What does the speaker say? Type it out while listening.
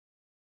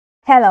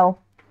Hello,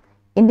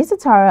 in this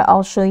tutorial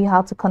I'll show you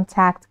how to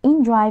contact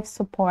Indrive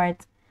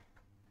Support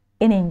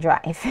in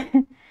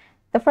Indrive.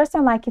 The first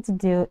thing I'd like you to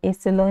do is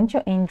to launch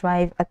your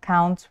Indrive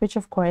account, which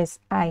of course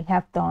I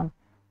have done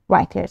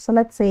right here. So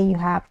let's say you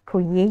have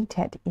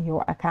created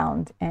your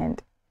account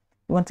and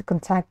you want to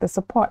contact the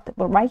support,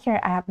 but right here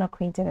I have not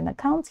created an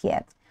account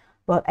yet,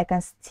 but I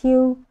can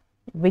still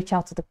reach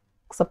out to the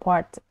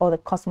support or the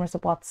customer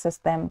support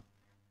system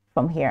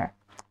from here.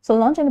 So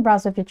launch in the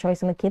browser of your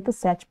choice and locate the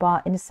search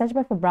bar. In the search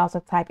bar for browser,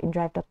 type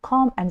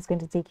indrive.com and it's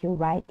going to take you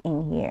right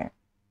in here.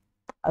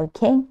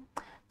 Okay,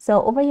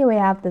 so over here we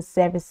have the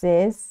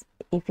services.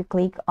 If you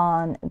click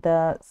on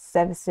the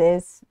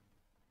services,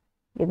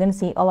 you're going to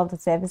see all of the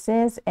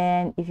services,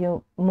 and if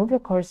you move your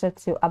cursor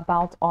to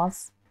about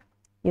us,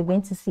 you're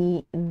going to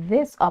see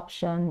this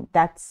option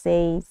that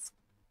says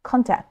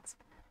contact.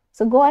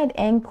 So go ahead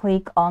and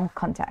click on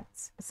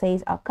contacts. It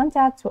says our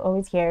contacts, we're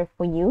always here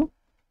for you.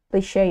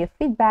 Please share your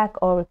feedback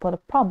or report a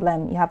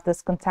problem. You have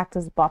this contact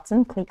us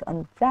button. Click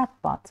on that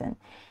button,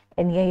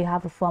 and here you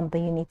have a form that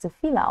you need to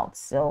fill out.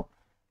 So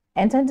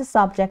enter the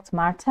subject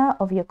matter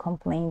of your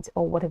complaint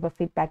or whatever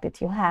feedback that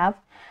you have.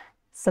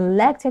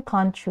 Select your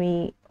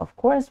country. Of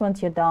course,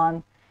 once you're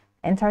done,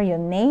 enter your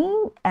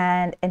name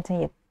and enter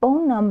your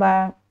phone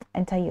number,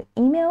 enter your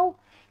email,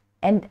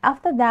 and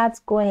after that,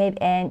 go ahead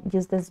and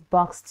use this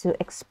box to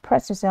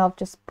express yourself.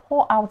 Just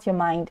pour out your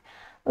mind.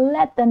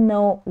 Let them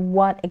know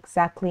what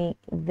exactly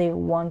they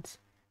want,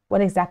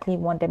 what exactly you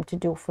want them to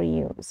do for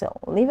you. So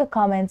leave a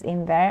comment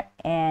in there,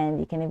 and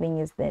you can even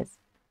use this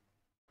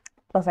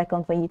plus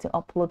icon for you to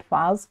upload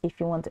files if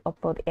you want to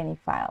upload any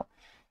file.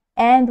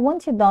 And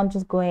once you're done,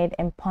 just go ahead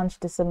and punch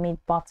the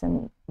submit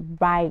button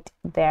right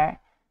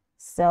there.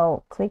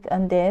 So click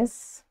on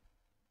this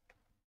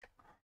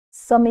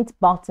submit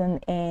button,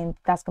 and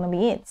that's going to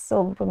be it.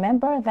 So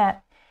remember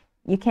that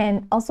you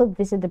can also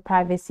visit the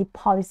privacy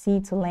policy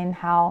to learn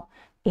how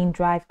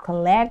Indrive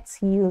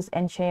collects, use,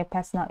 and share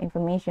personal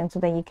information so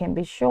that you can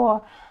be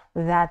sure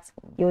that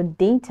your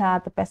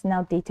data, the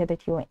personal data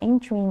that you are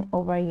entering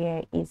over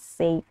here, is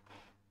safe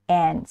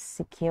and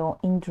secure.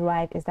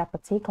 Indrive is that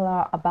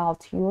particular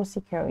about your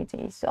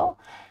security. So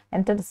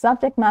enter the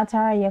subject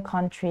matter, your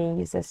country,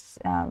 use this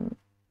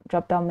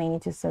drop down menu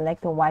to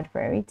select a wide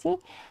variety,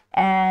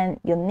 and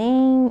your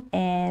name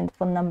and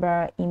phone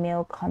number,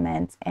 email,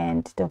 comment,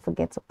 and don't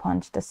forget to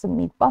punch the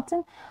submit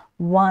button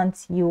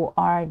once you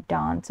are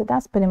done. So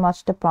that's pretty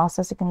much the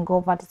process. You can go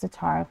over the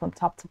tutorial from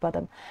top to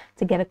bottom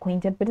to get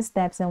acquainted with the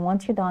steps, and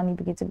once you're done, you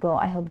begin to go.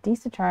 I hope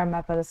this tutorial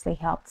marvelously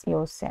helped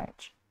your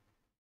search.